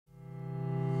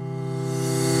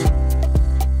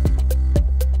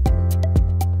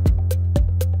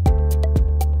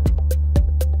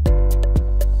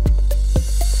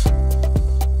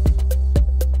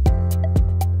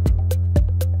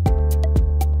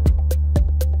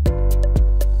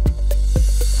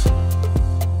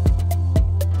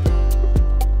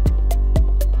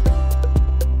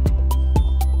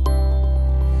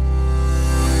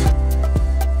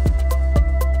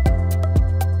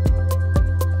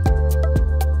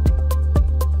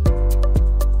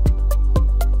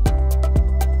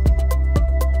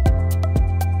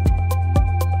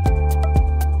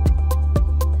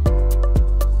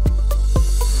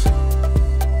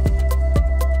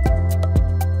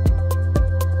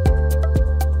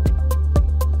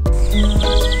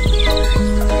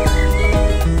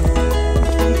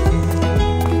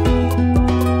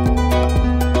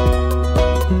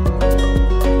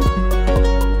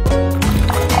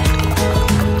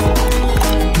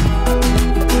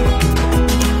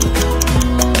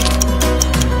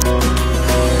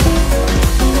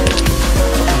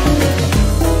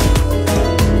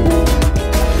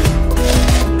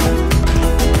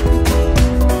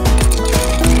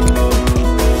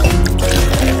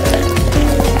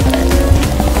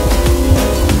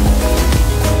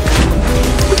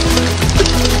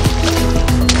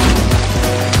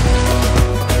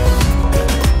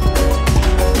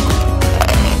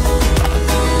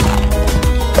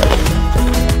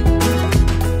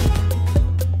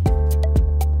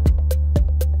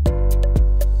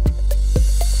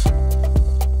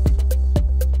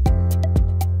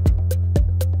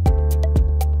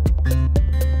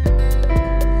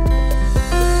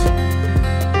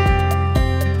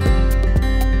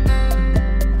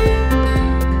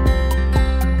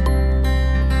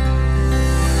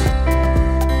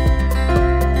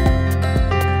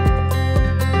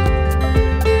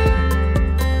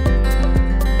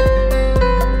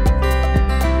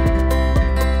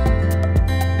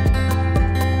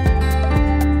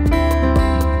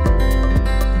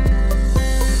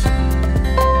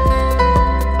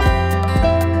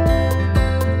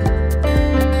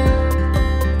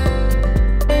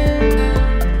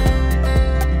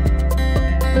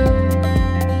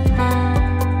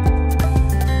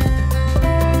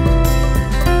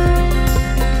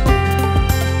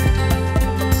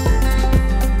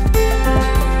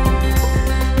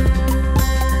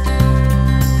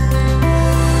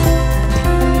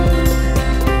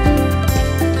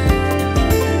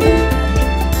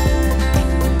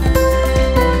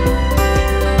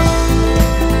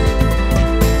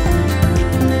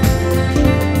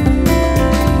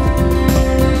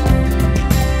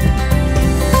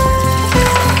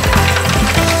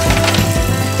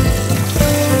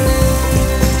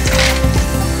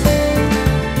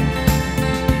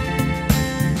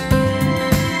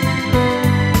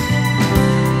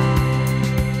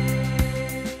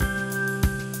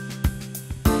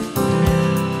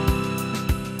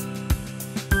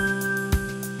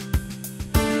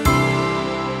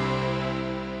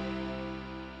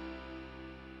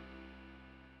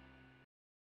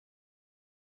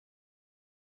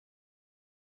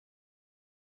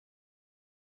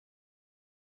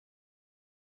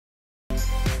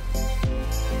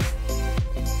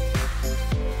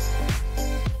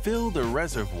Fill the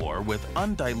reservoir with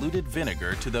undiluted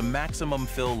vinegar to the maximum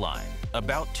fill line,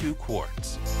 about 2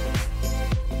 quarts.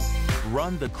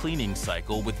 Run the cleaning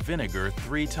cycle with vinegar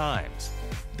 3 times.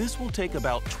 This will take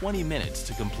about 20 minutes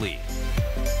to complete.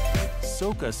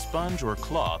 Soak a sponge or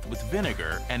cloth with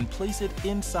vinegar and place it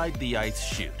inside the ice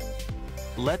chute.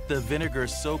 Let the vinegar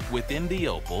soak within the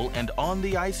opal and on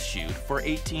the ice chute for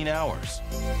 18 hours.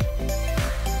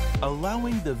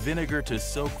 Allowing the vinegar to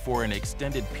soak for an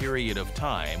extended period of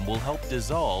time will help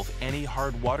dissolve any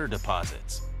hard water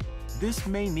deposits. This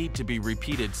may need to be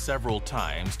repeated several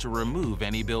times to remove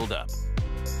any buildup.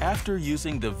 After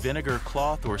using the vinegar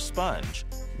cloth or sponge,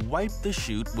 wipe the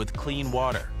chute with clean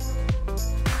water.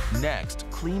 Next,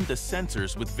 clean the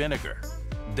sensors with vinegar.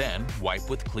 Then, wipe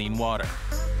with clean water.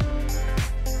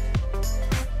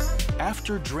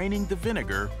 After draining the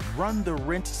vinegar, run the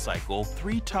rinse cycle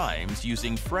 3 times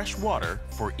using fresh water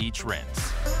for each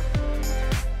rinse.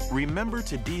 Remember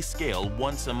to descale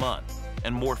once a month,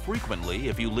 and more frequently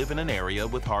if you live in an area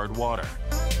with hard water.